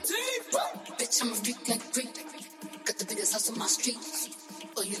Bitch, I'm a freak like freak. Got the biggest house on my street.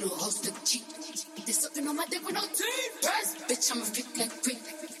 Oh, you little hoes look cheap. They sucking on my dick with no teeth. Yes. Bitch, I'm a freak like freak.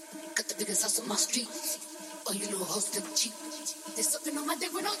 Got the biggest house on my street. Oh, you little hoes look cheap. They sucking on my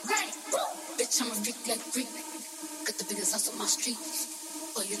dick with no teeth. Bitch, I'm a freak like freak. Got the biggest house on my street.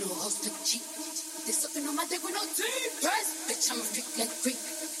 Oh, you little hoes look cheap. They sucking on my dick with no teeth. Yes. Bitch, I'm a freak like freak.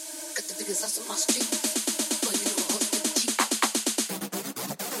 Got the biggest house on my street. Oh, you little hoes look cheap.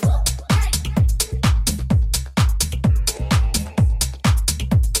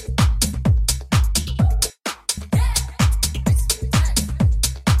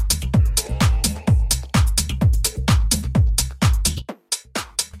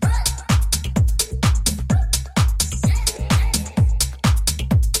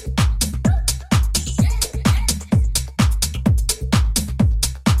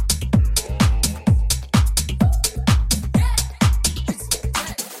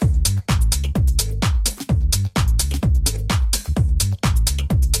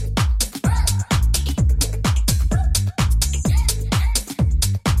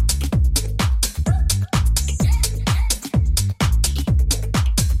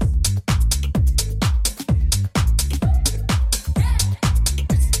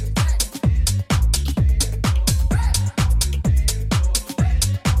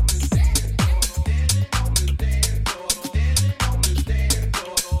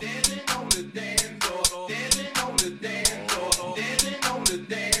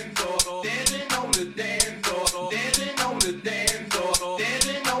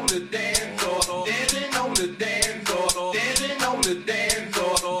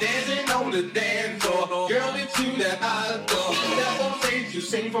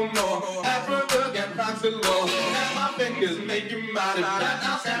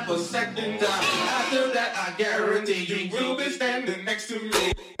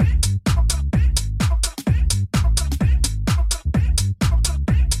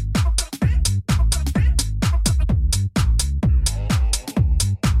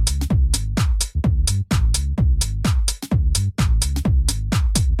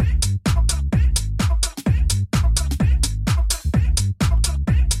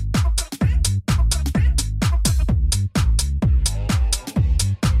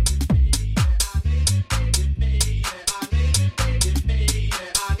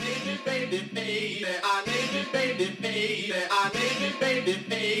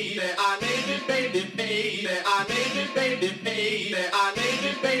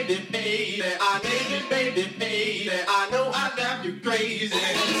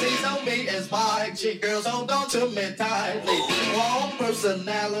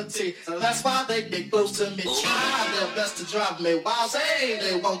 That's why they get close to me, try their best to drive me wild. Say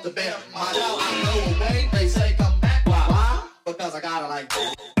they want to bear my doubt. I go away, they say come back. Why? Because I got it like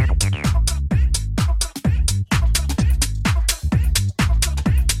that.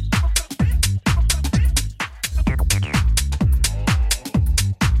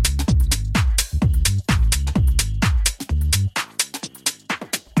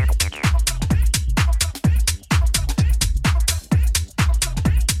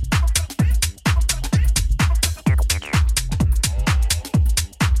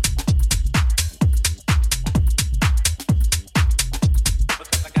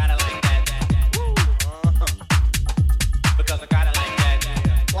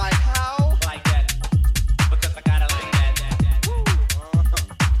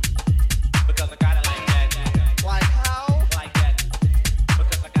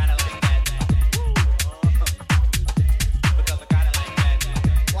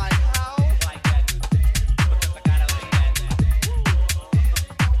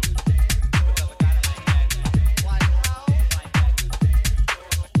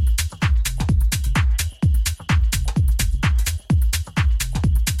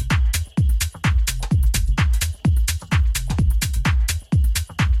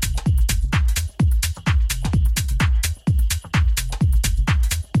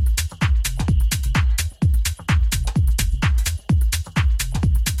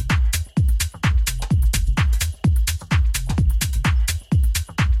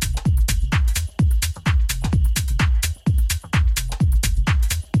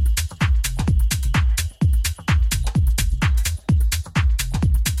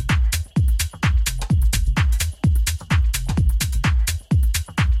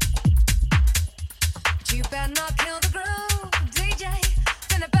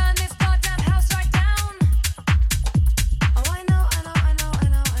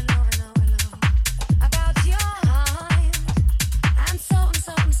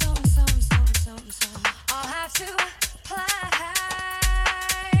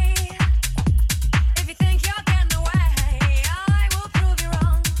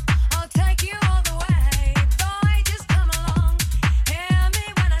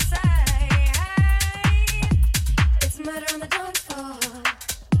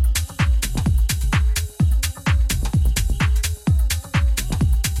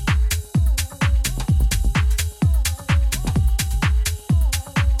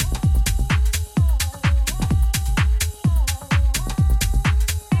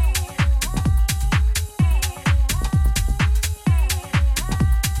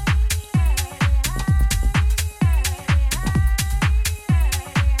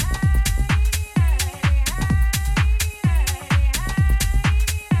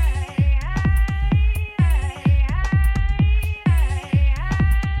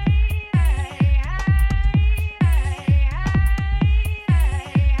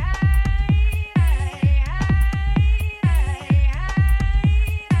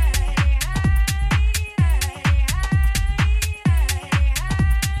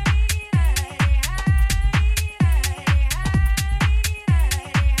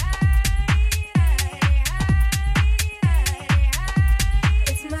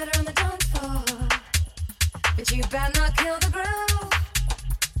 not kill the groove.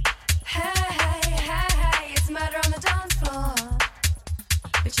 Hey, hey, hey, hey, it's murder on the dance floor.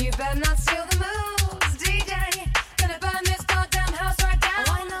 But you better not steal the moves, DJ. Gonna burn this goddamn house right down.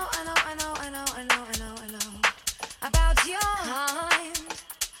 Oh, I know about your kind.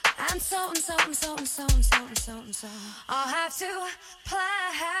 And so I'll have to play.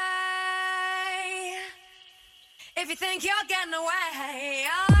 If you think you're getting away,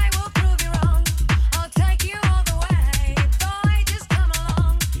 I will prove you wrong. I'll take you all the way. Boy, just come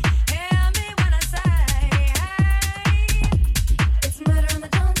along. Hear me when I say, hey, it's murder on the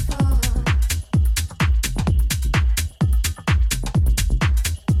dance floor.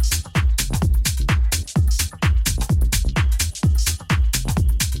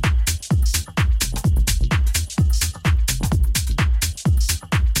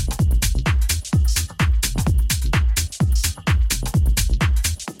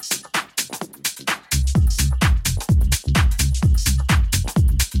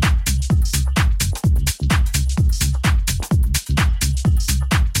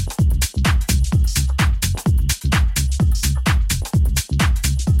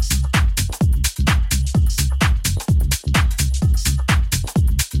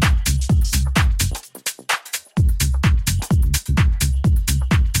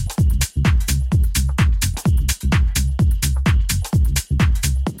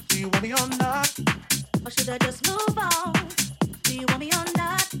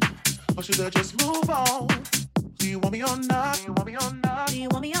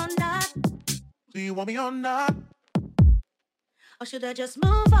 Or should I just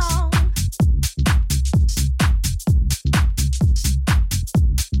move on?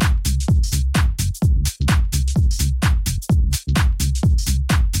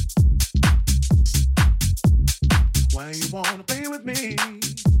 Why you wanna play with me?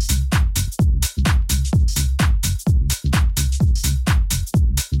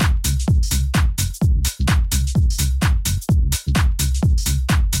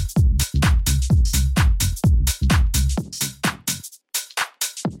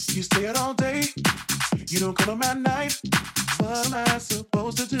 You stay out all day, you don't come home at night. What am I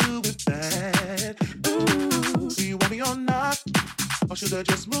supposed to do with that? Ooh, do you want me or not? Or should I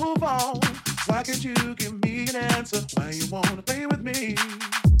just move on? Why can't you give me an answer? Why you wanna play with me?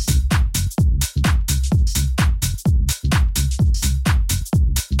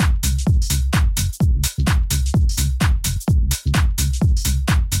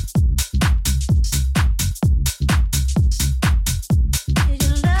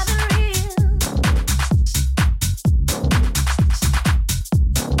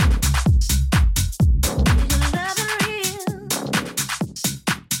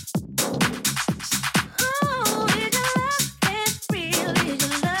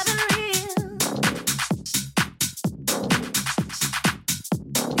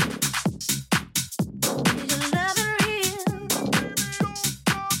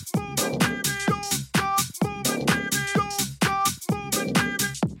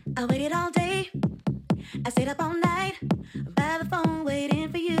 I waited all day, I stayed up all night by the phone waiting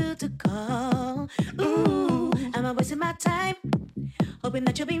for you to call. Ooh, am I wasting my time, hoping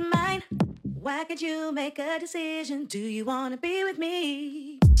that you'll be mine? Why can't you make a decision? Do you wanna be with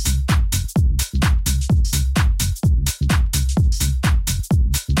me?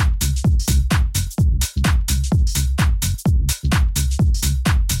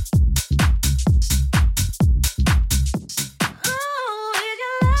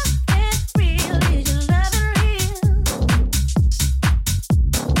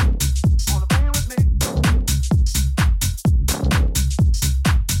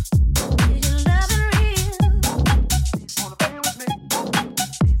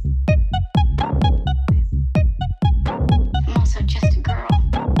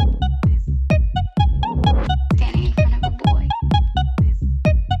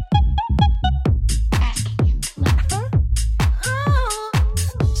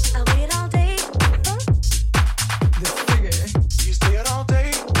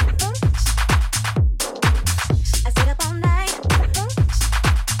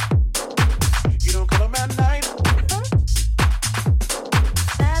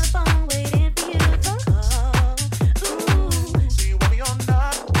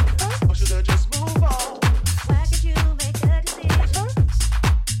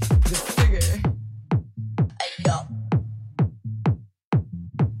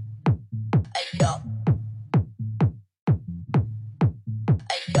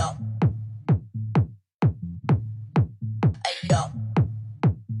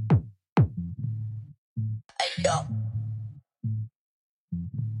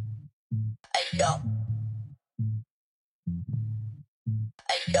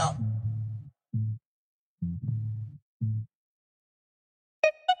 Yo.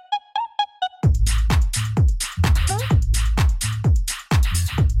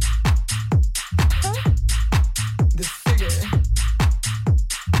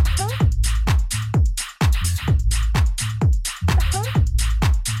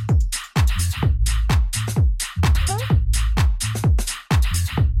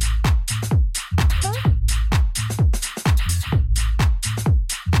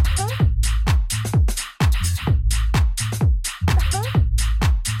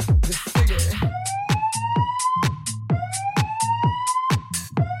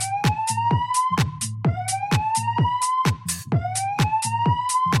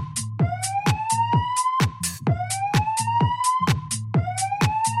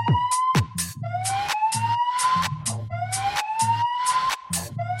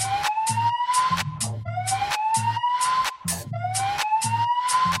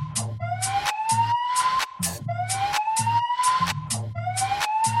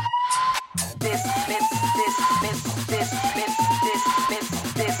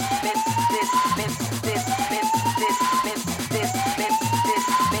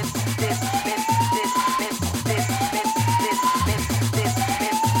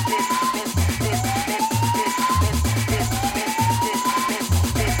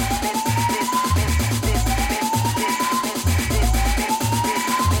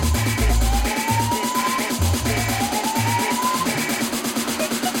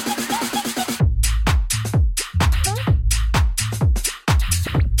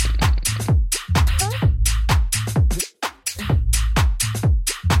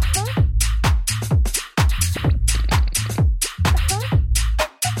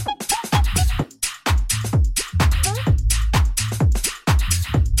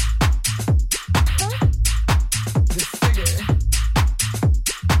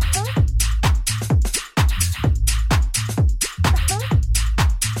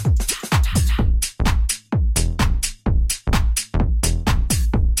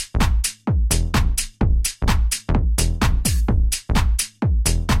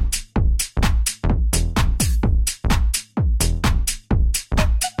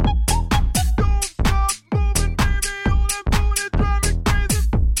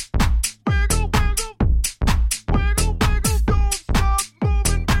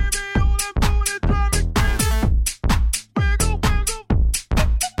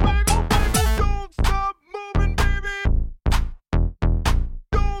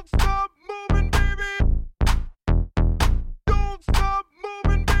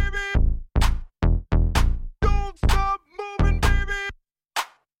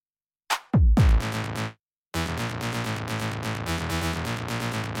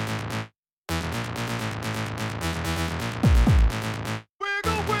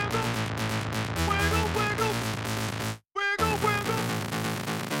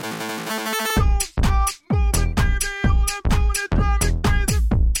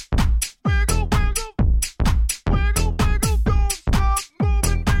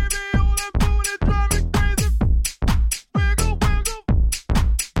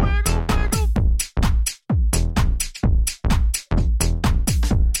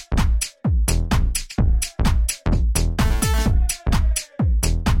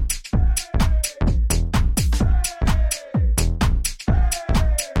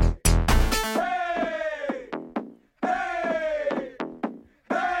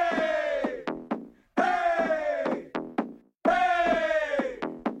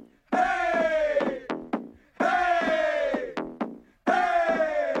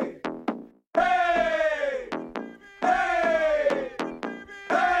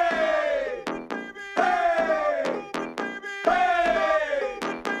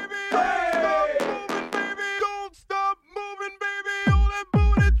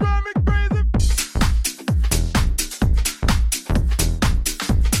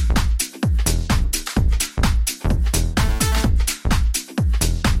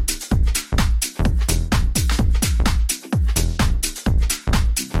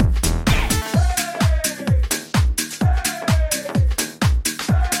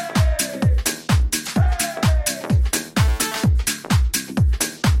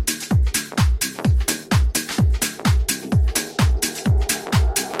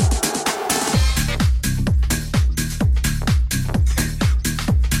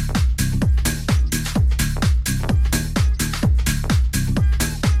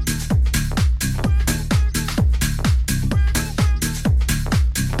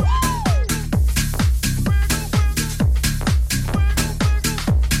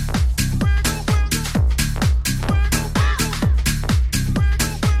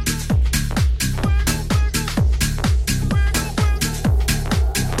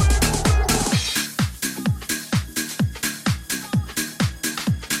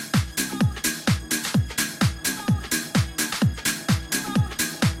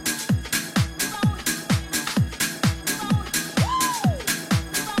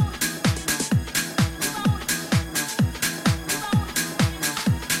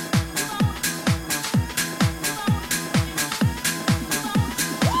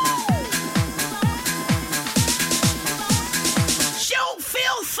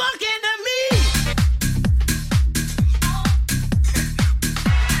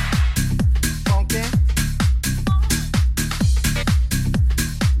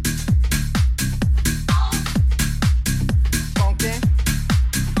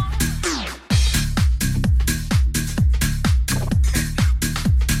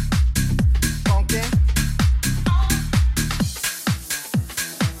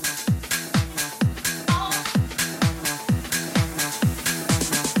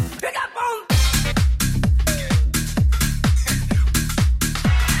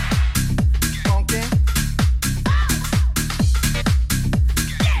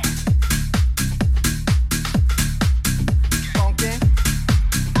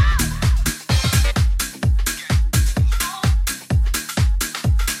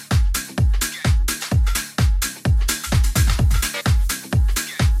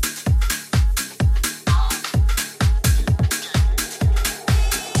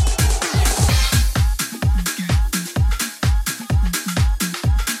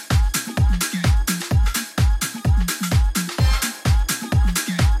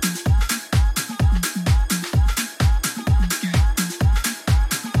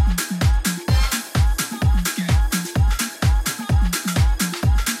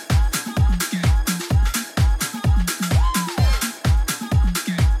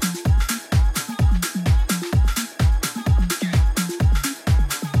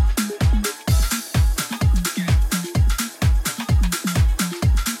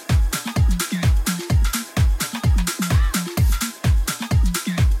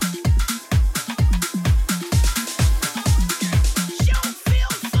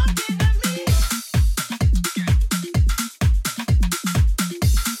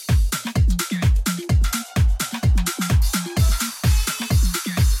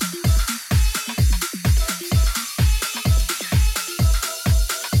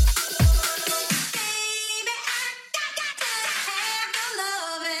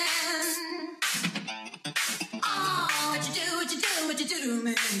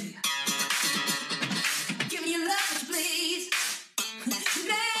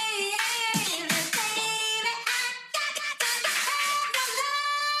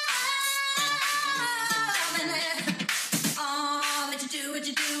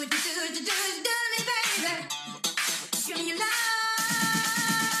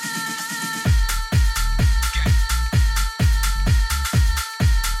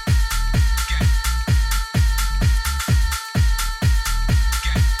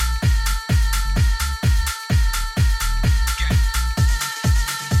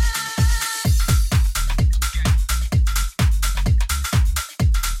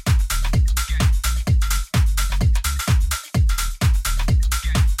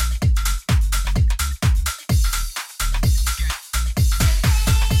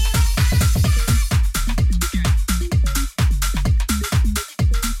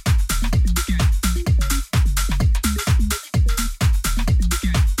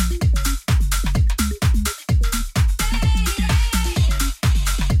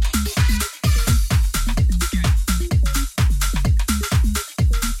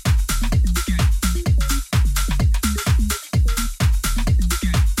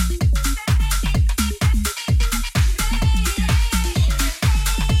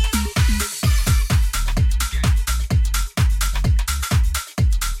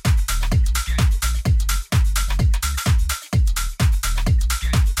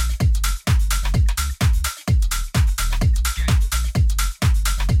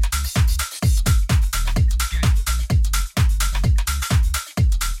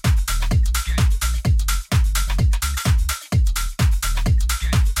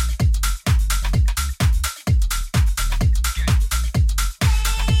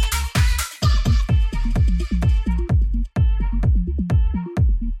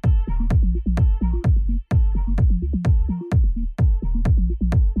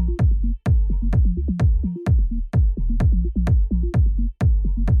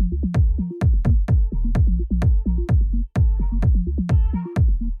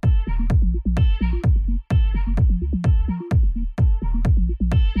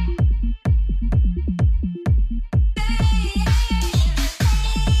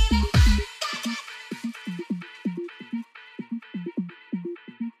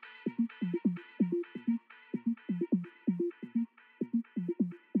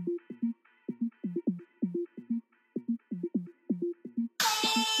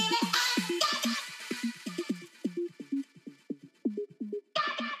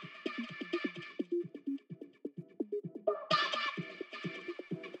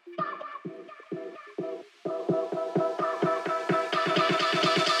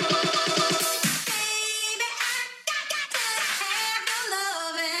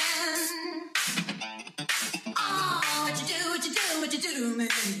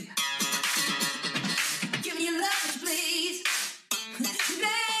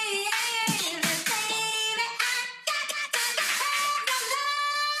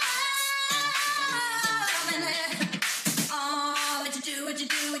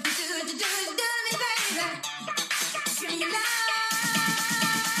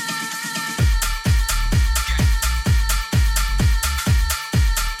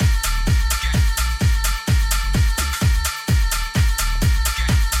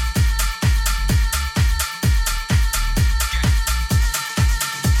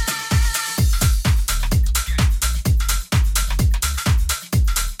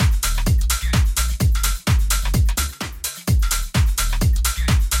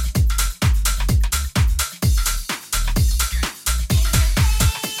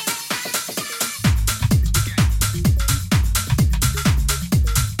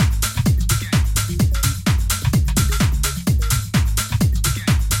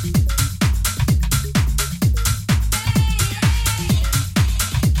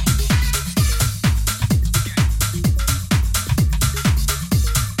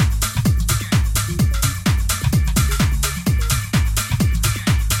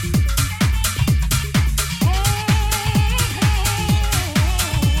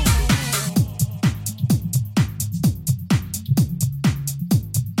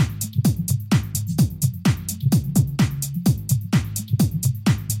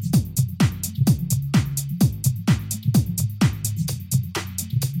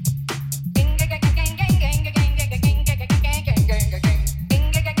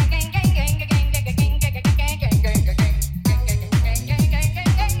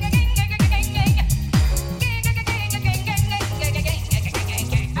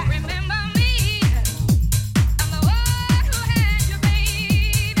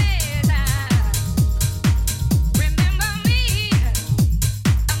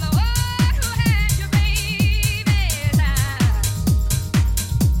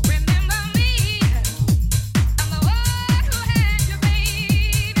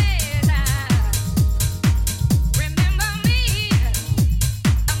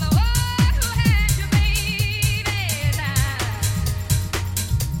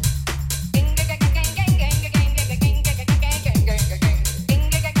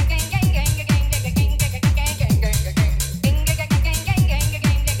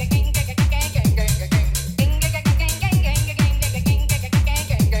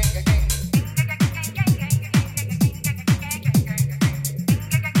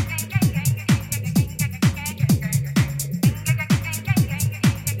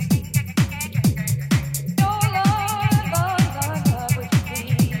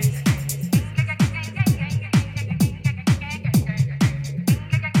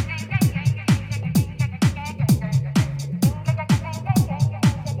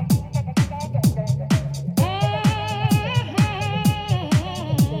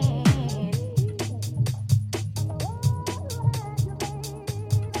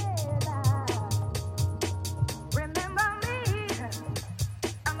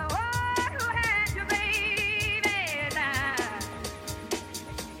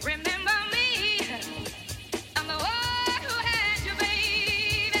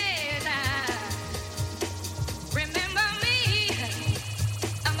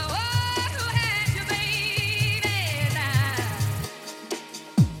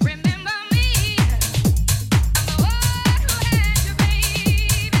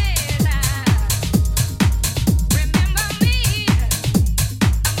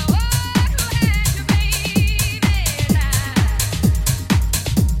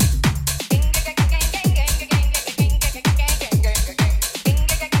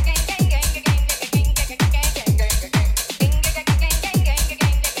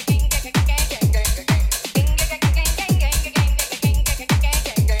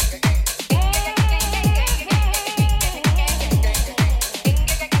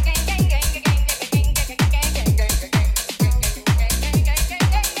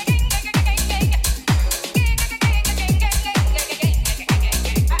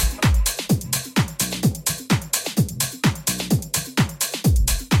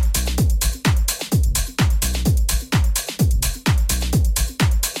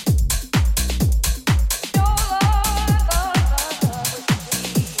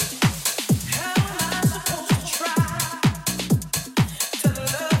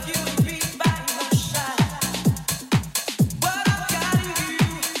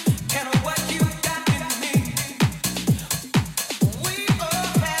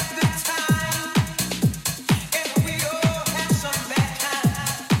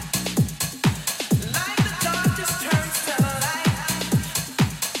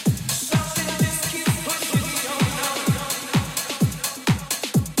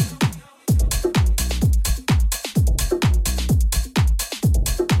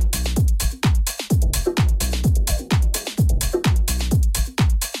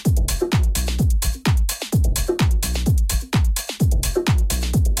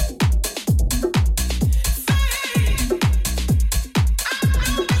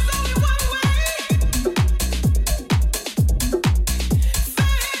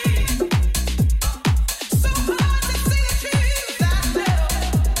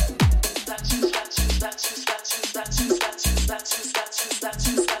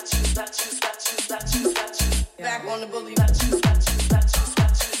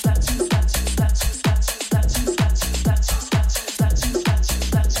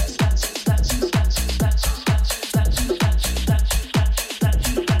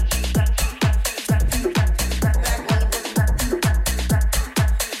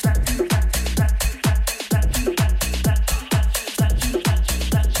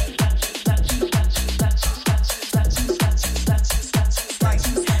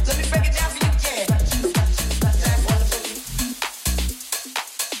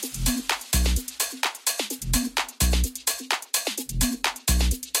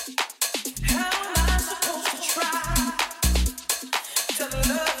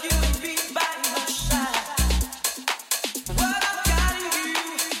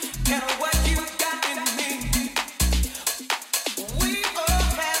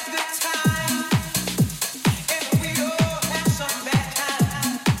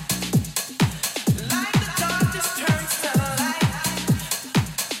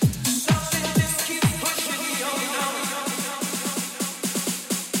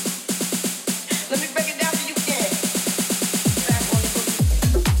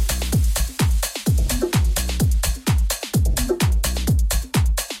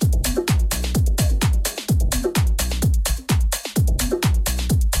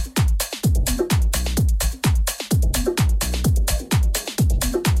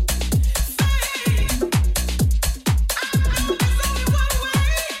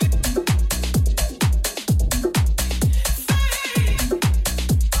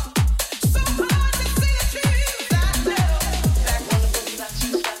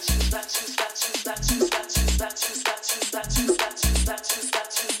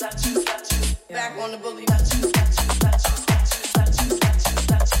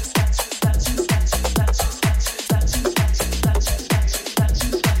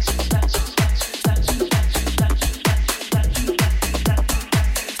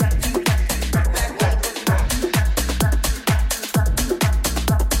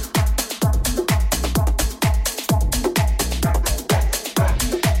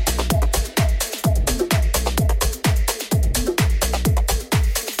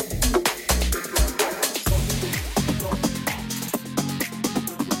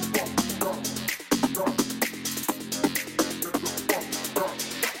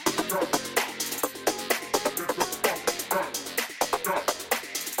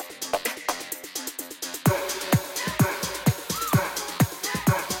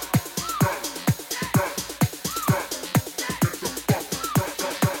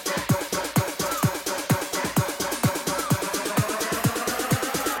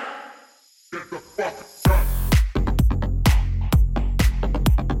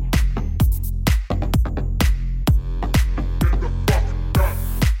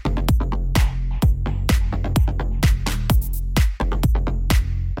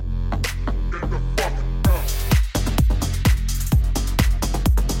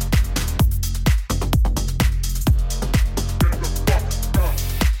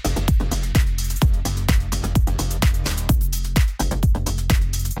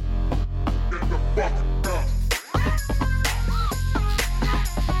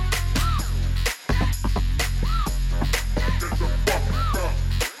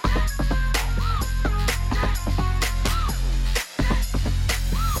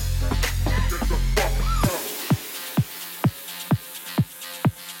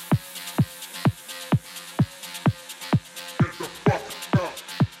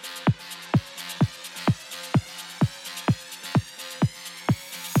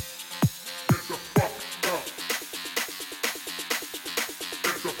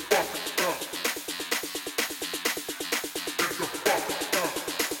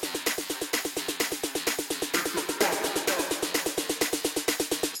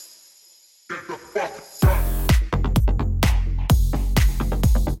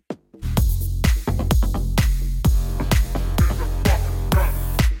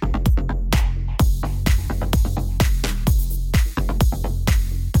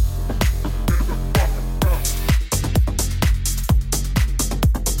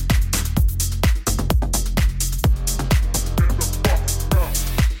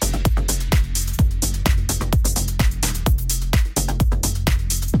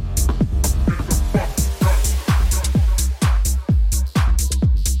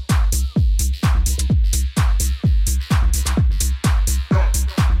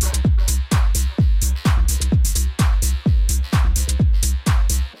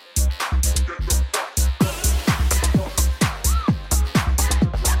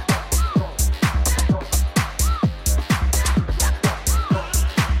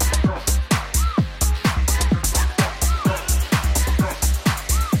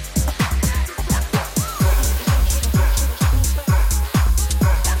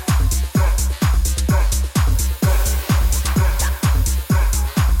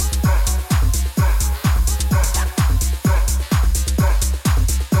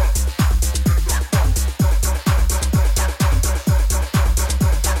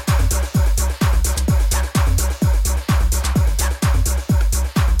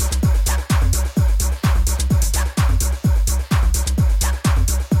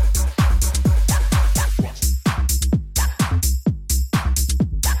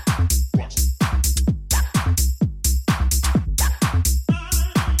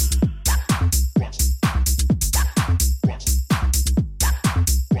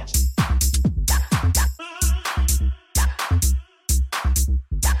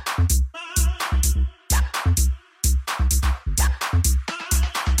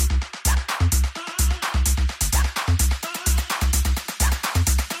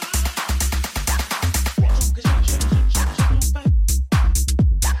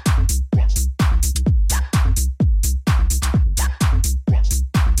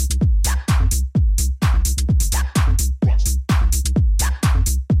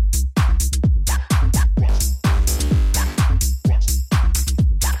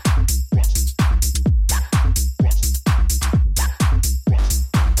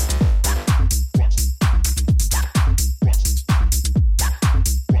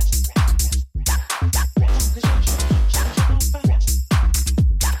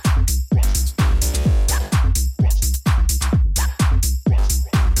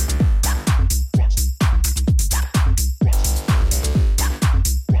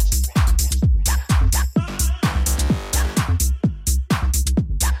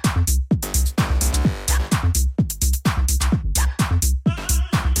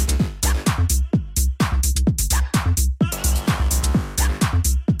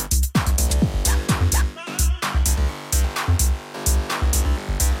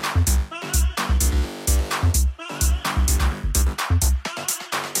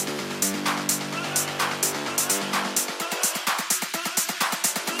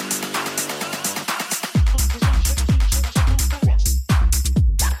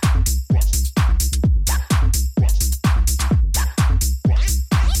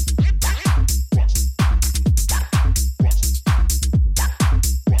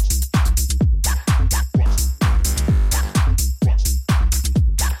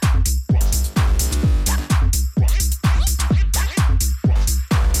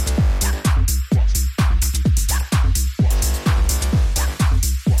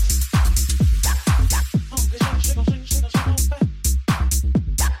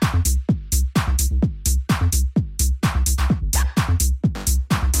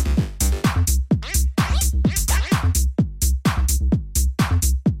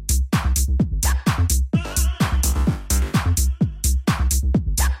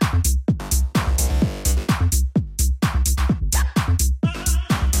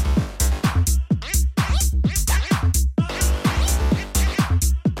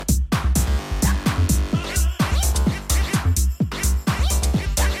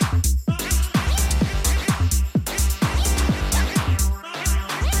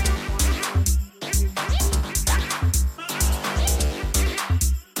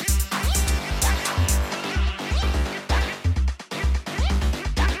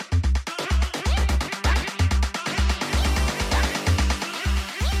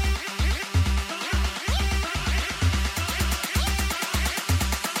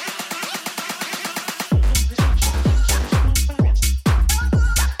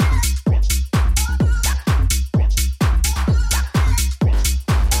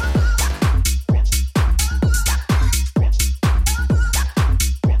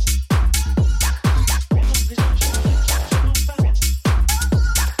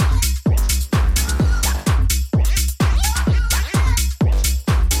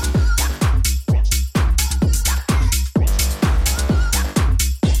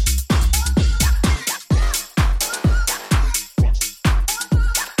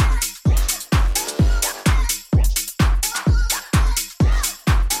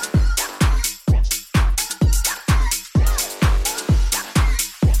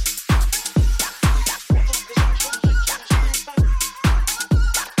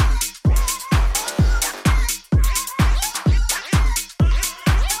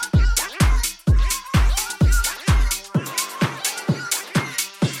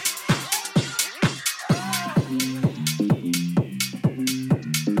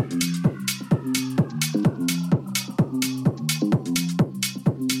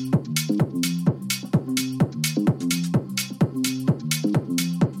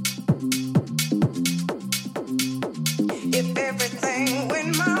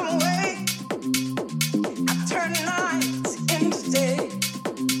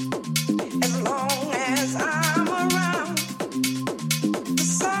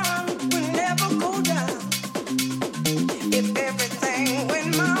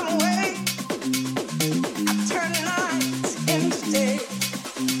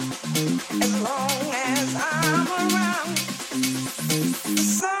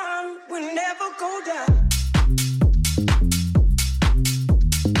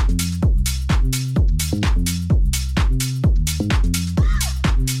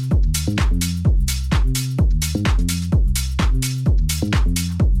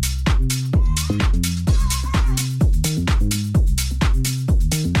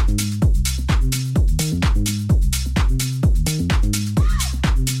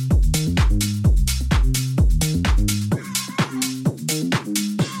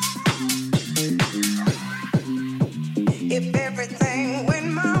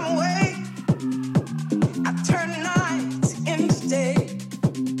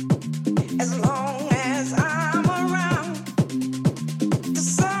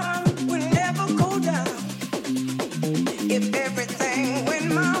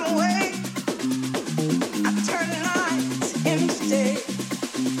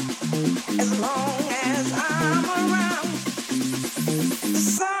 As long as I'm around, the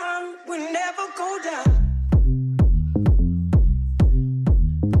sun will never go down.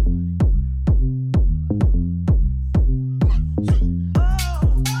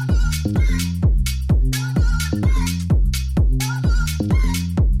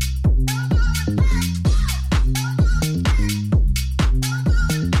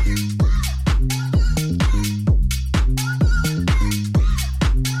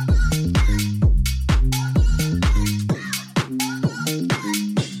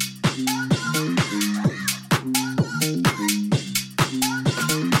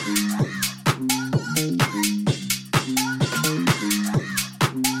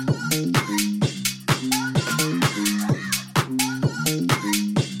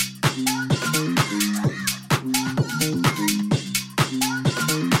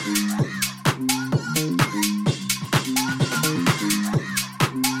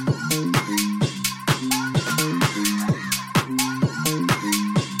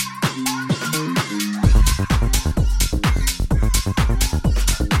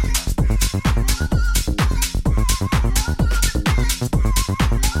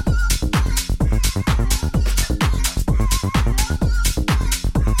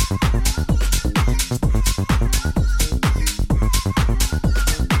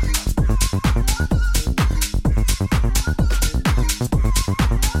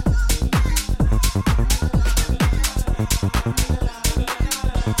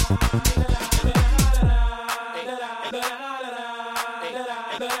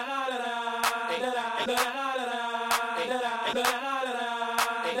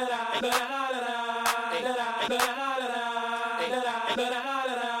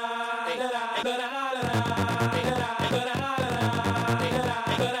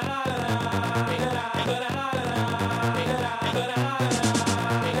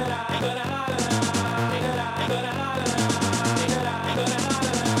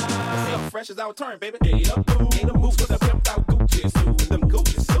 Fresh as our turn, baby. Ain't a move with a pimped out Gucci suit. Them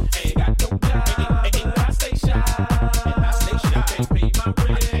Gucci suits ain't got no job. And I stay shy. Can't pay my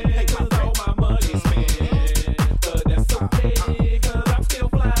rent. Hey, cause all my money spent. But that's okay, cause I'm still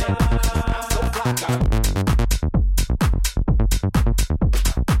fly. I'm so fly.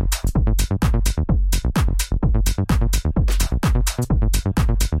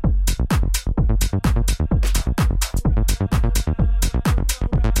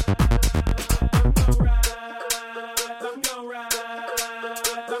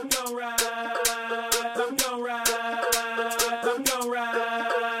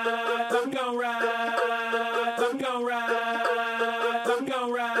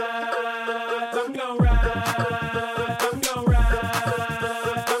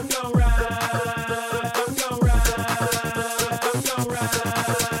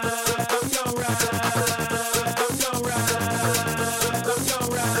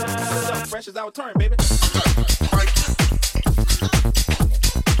 Fresh as our turn, baby.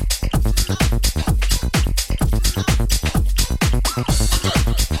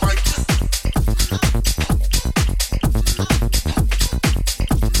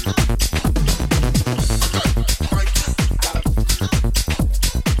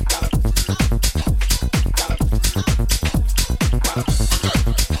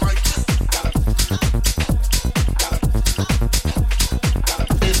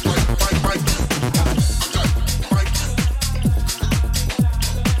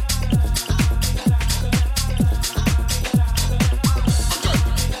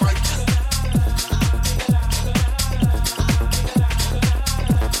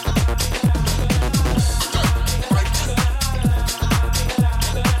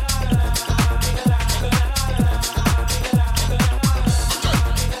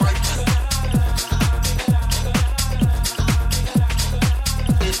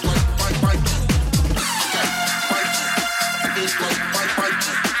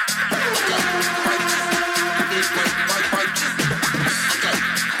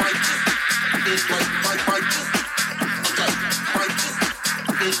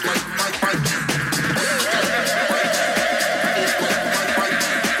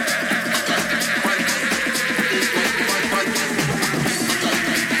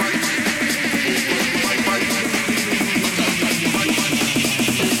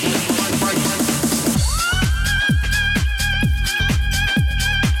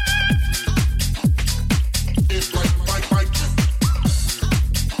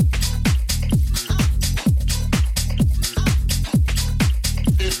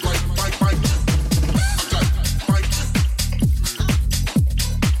 It's like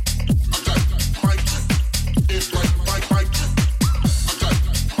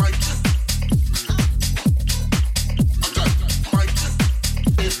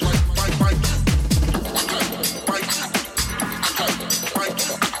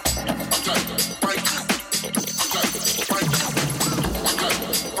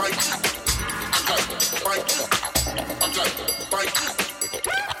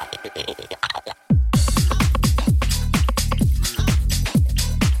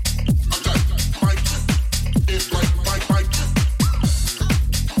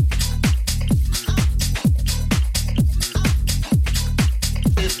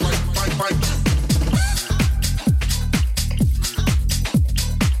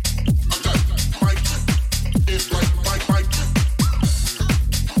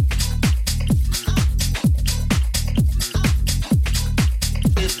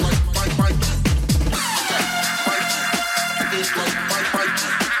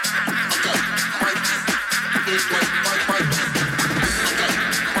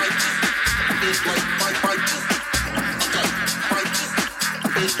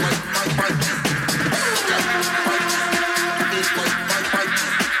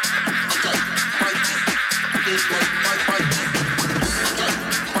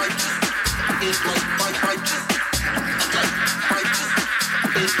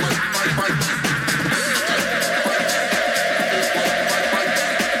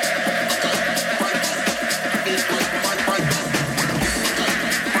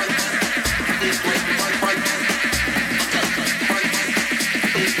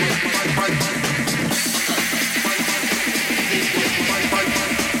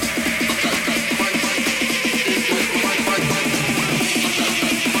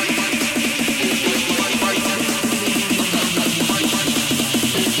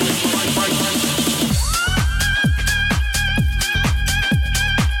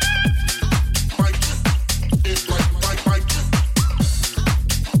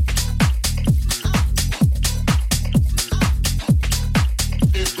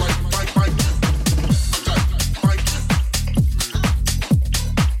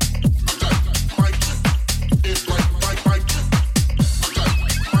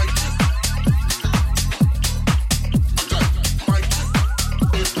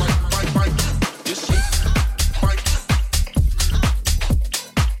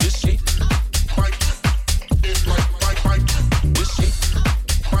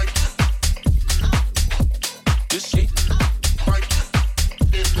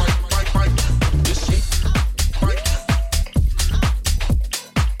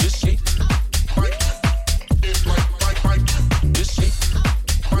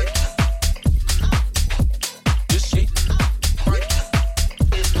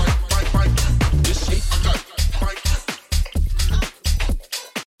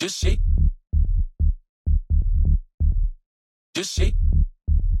Just shake.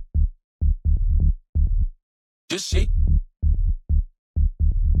 Just shake.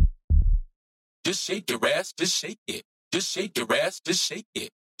 Just shake your ass, just shake it. Just shake your ass, just shake it.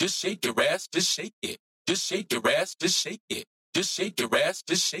 Just shake your ass, just shake it. Just shake your ass, just shake it. Just shake your ass,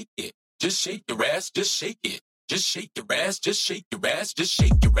 just shake it. Just shake your ass, just shake it. Just shake your ass, just shake your ass, just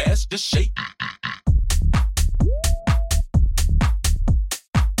shake your ass, just shake.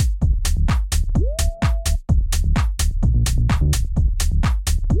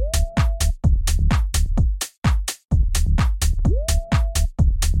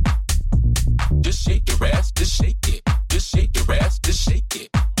 Just shake your ass, just shake it. Just shake your ass, just shake it.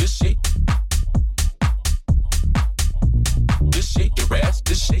 Just shake. Just shake your ass,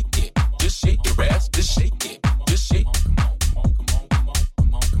 just shake it. Just shake your ass, just shake it. Just shake.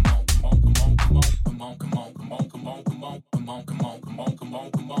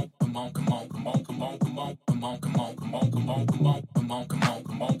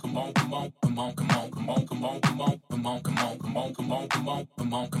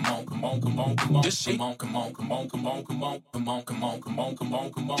 Just shake, come on, come on, come on, come on, come on, come on, come on, come on,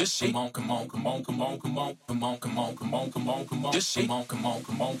 come on, just shake, come on, come on, come on, come on, come on, come on, come on, come on, come on, come on, just shake, come on, come on,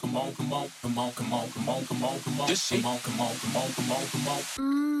 come on, come on, come on, come on, come on, come on, come on, come on, just shake, come on, come on, come on, come on, come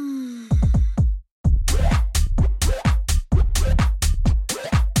on.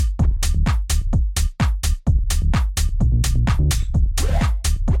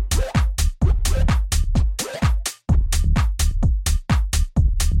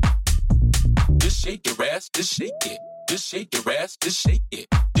 Shake your ass, just shake it. Just shake your ass, just shake it.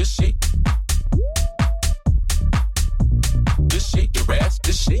 Just shake. Just shake your ass,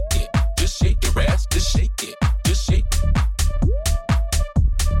 just shake it. Just shake your ass, just shake it. Just shake.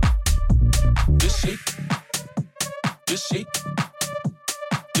 Just shake. Just shake.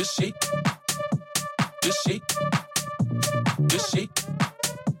 Just shake. Just shake. Just shake. Just shake.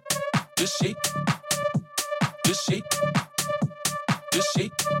 Just shake. Just shake. Just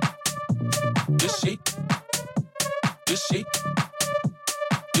shake, just shake,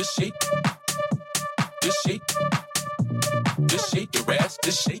 just shake, just shake, just shake your ass,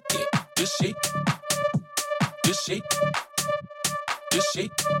 just shake it, just shake, just shake, just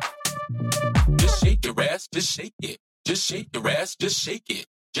shake, just shake your ass, just shake it, just shake your ass, just shake it,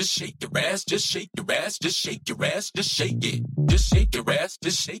 just shake your ass, just shake your ass, just shake your ass, just shake it, just shake your ass,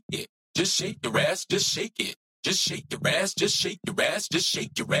 just shake it, just shake your ass, just shake it. Just shake your ass, just shake your ass, just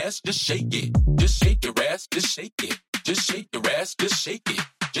shake your ass, just shake it. Just shake your ass, just shake it. Just shake your ass, just shake it.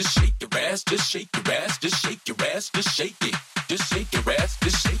 Just shake your ass, just shake your ass, just shake your ass, just shake it. Just shake your ass,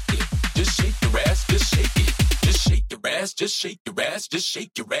 just shake it. Just shake your ass, just shake it. Just shake your ass, just shake your ass, just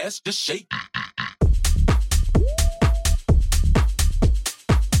shake your ass, just shake.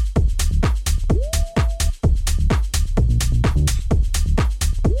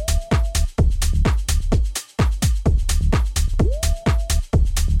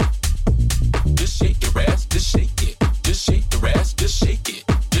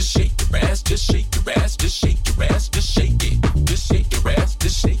 Just shake your ass, just shake your ass, just shake it. Just shake your ass,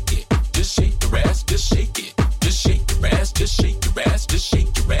 just shake it. Just shake.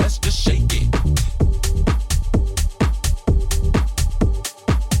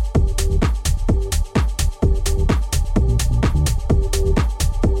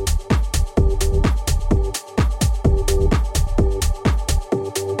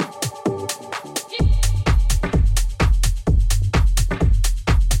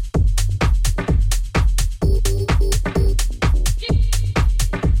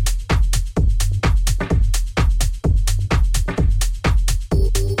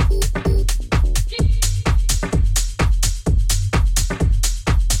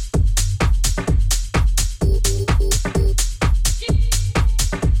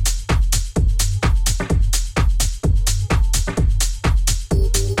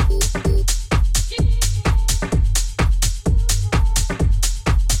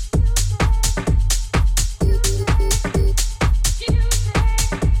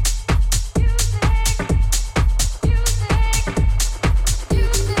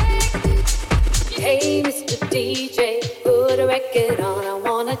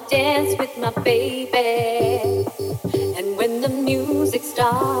 baby. And when the music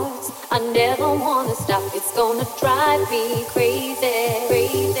starts, I never wanna stop. It's gonna drive me crazy,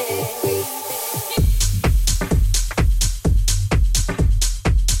 crazy, crazy.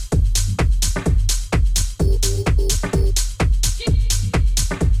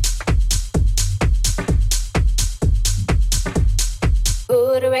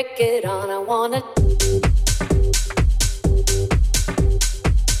 Put a record on, I wanna.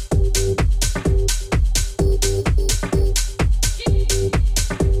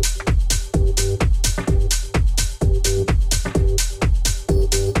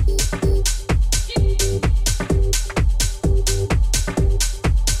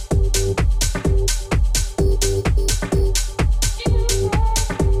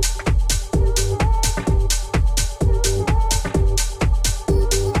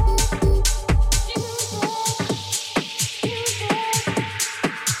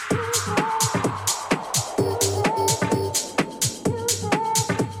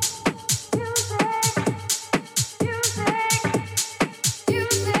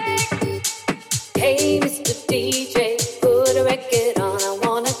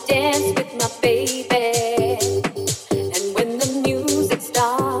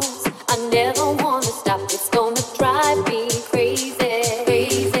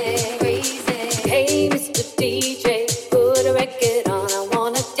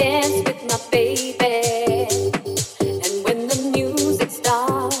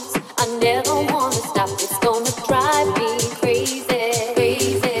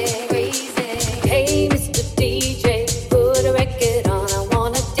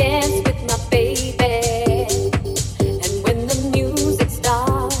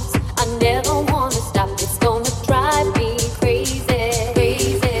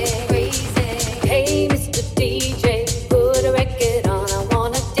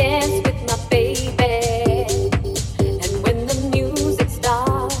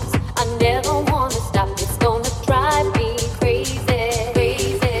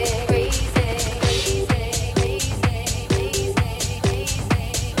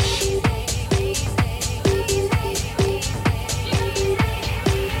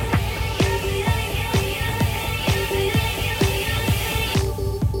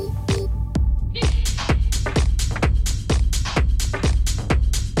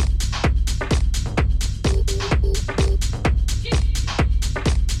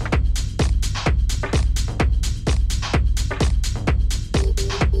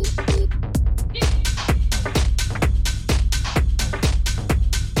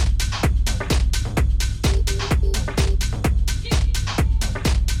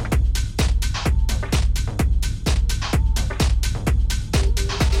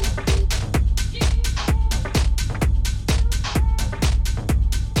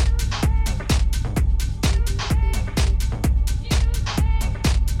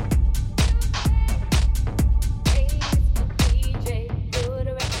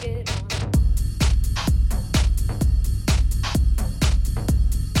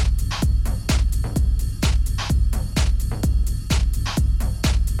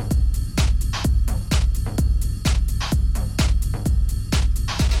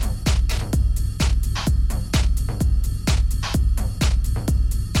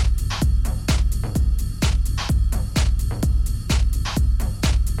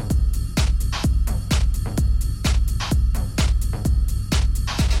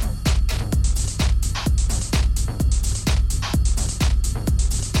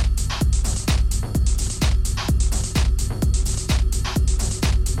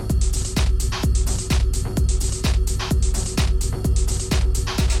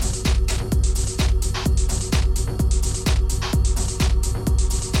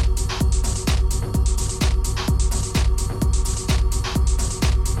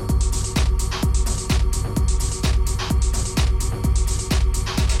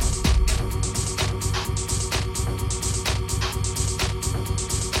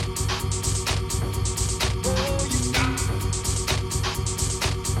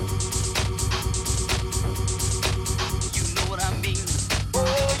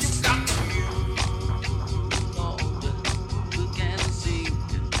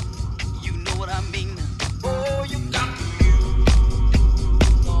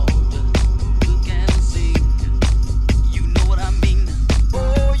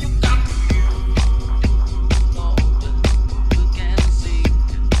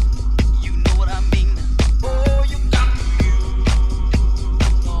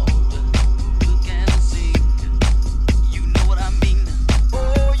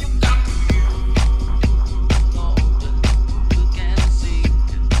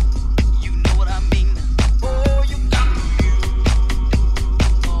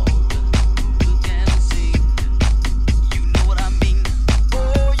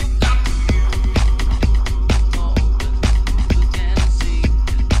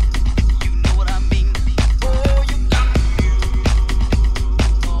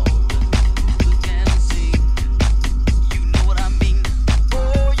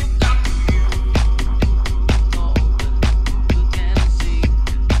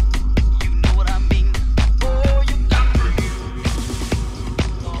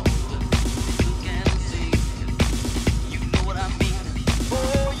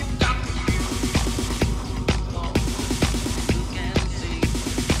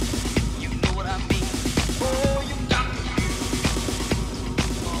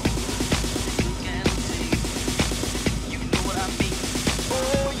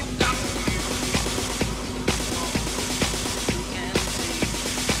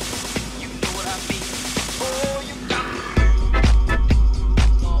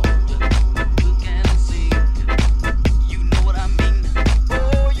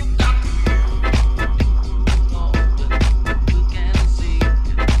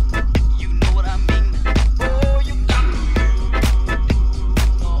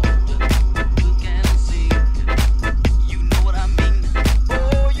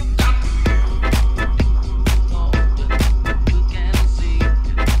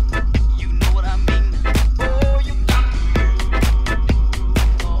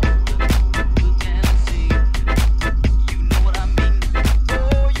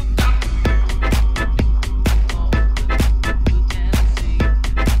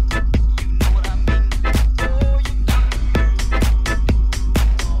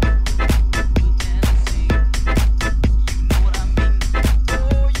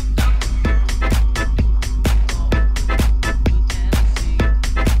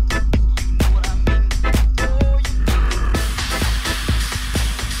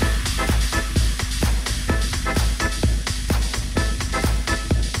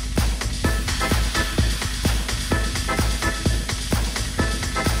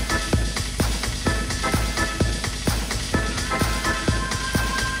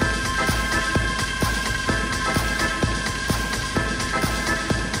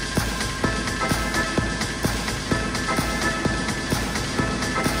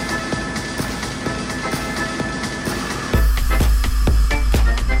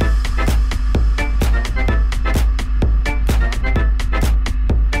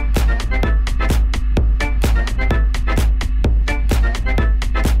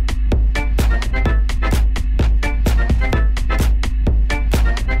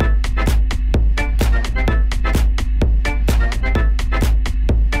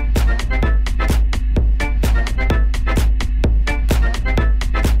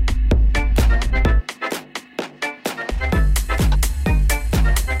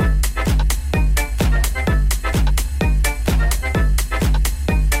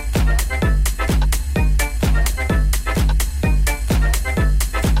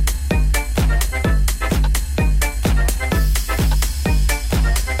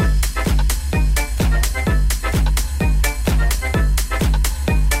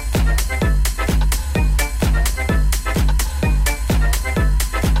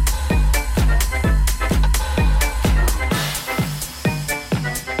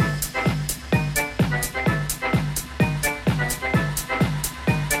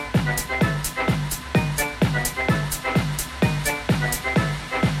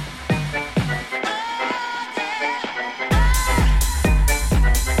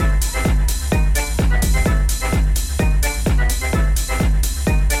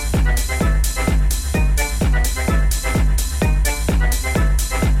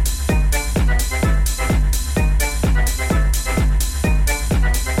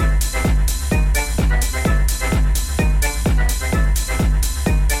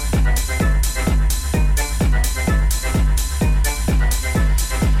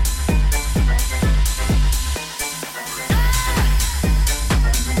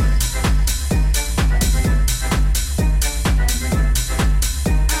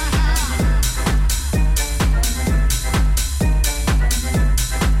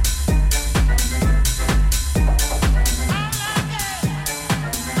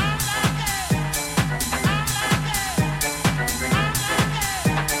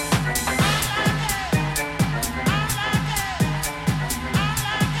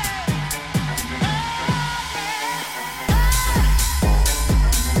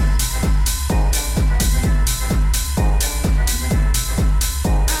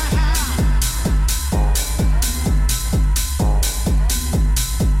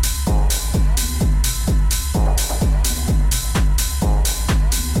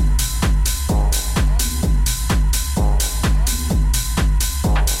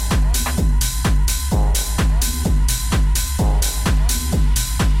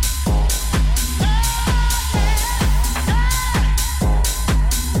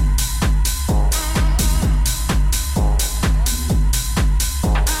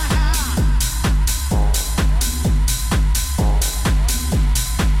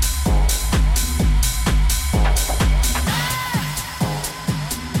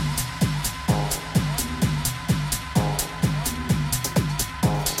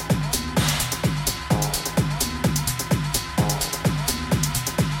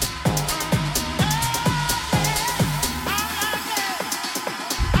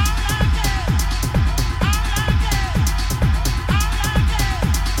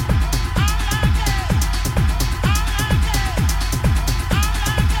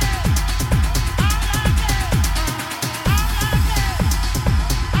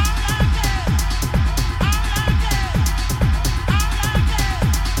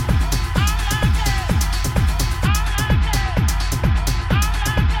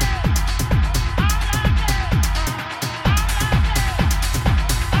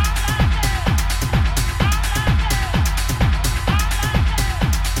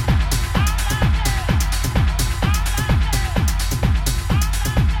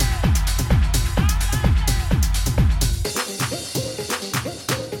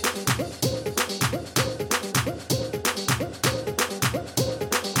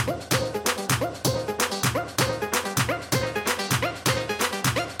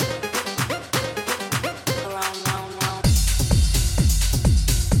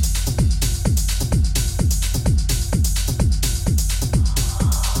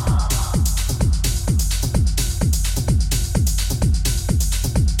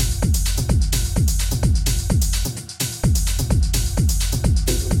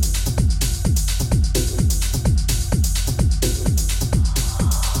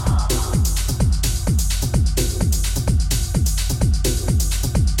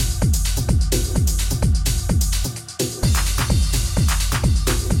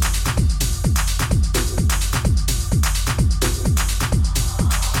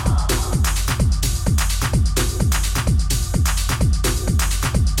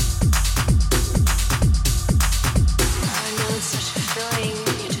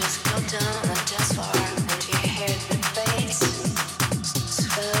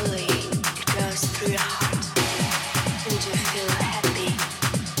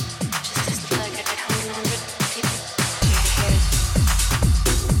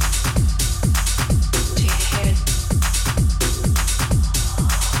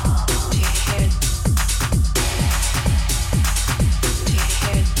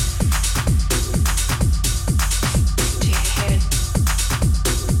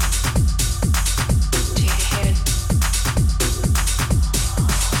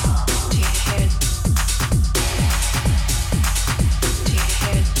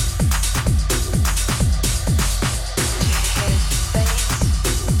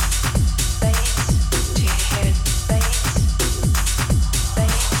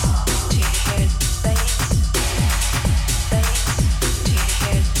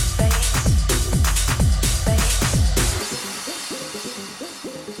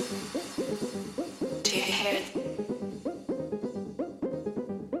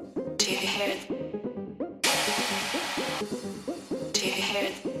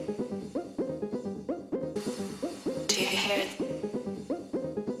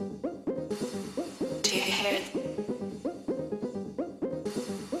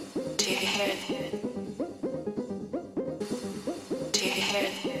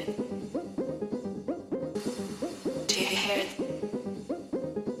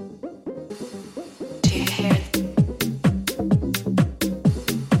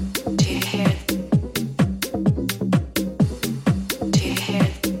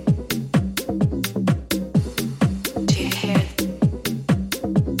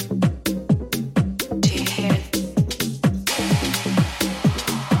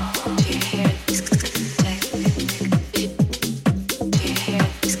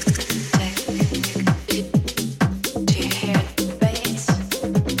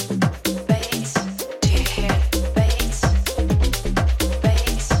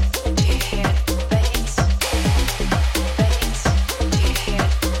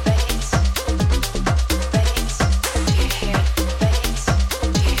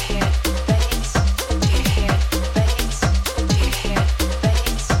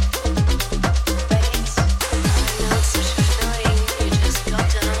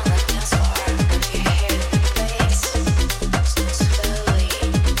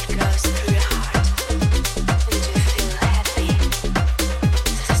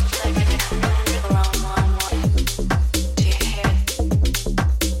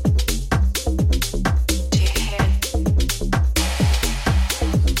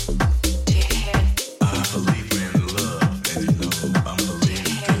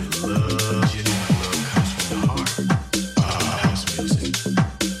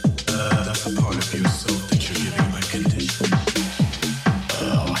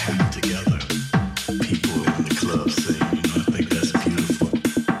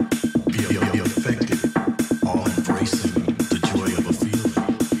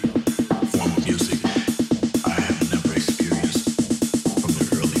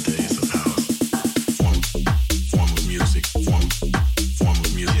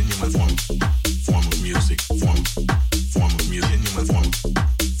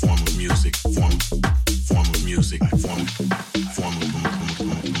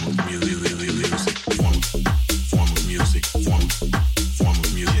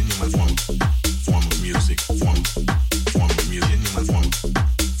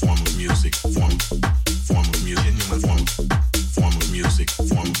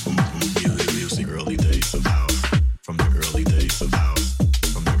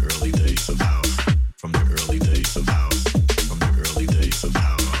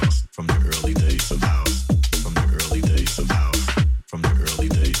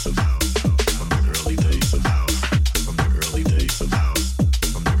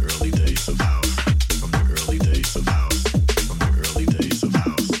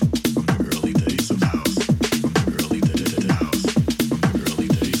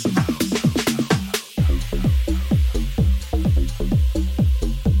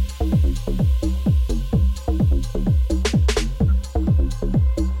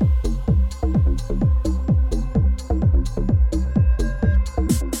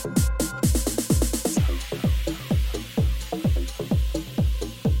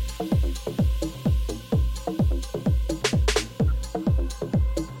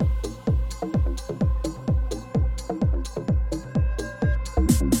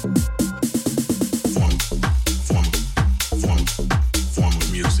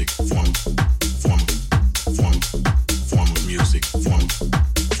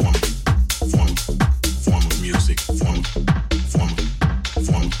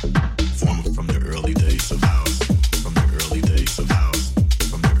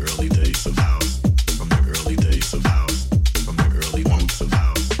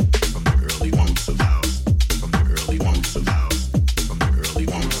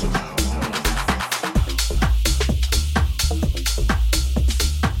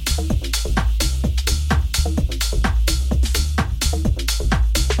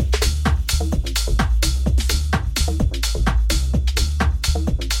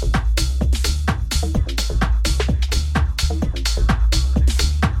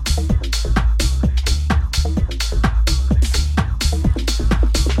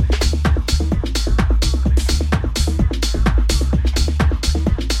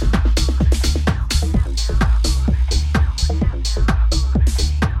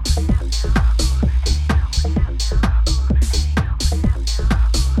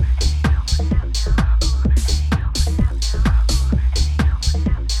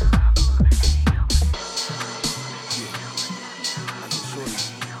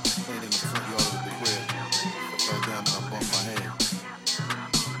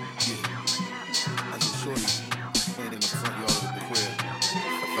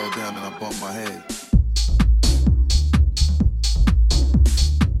 down and I bump my head.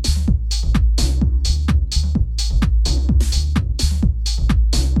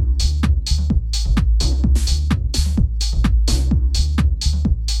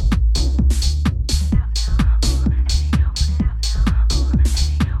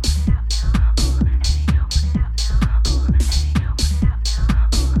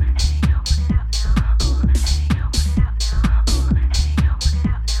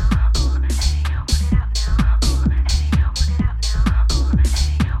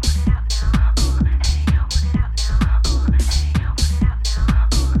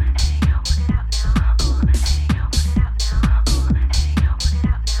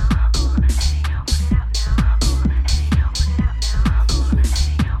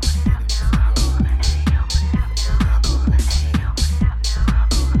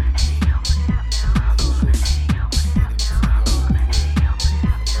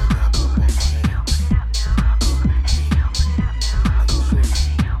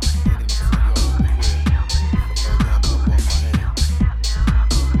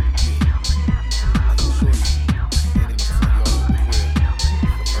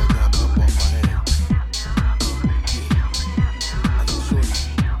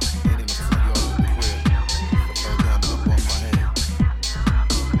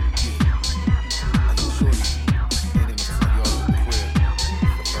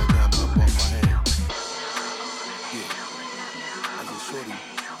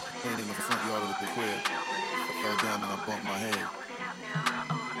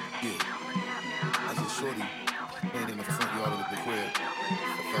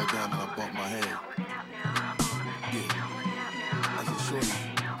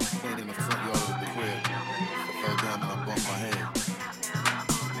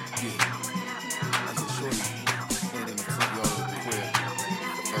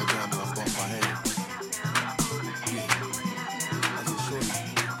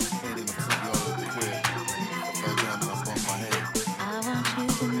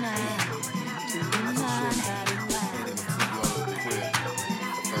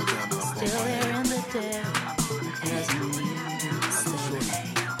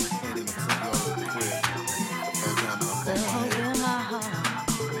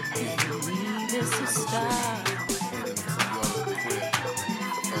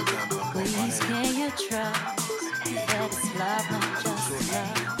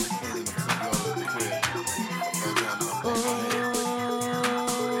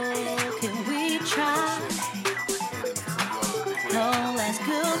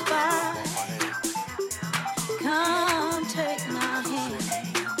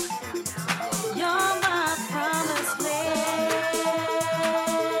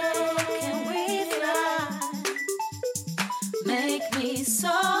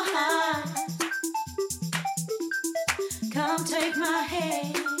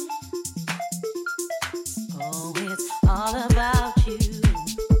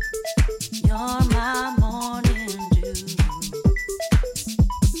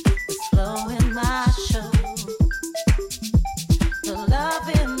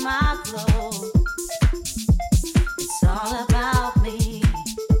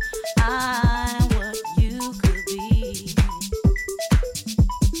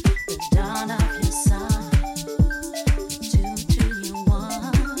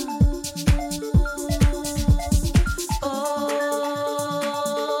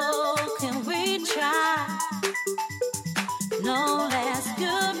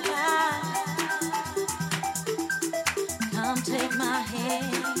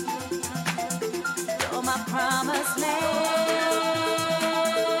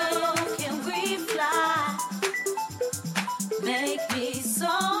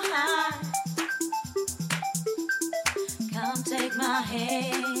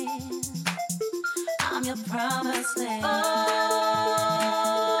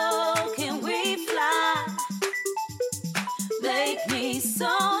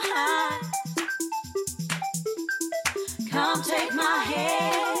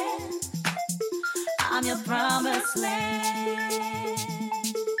 I'm your promised land.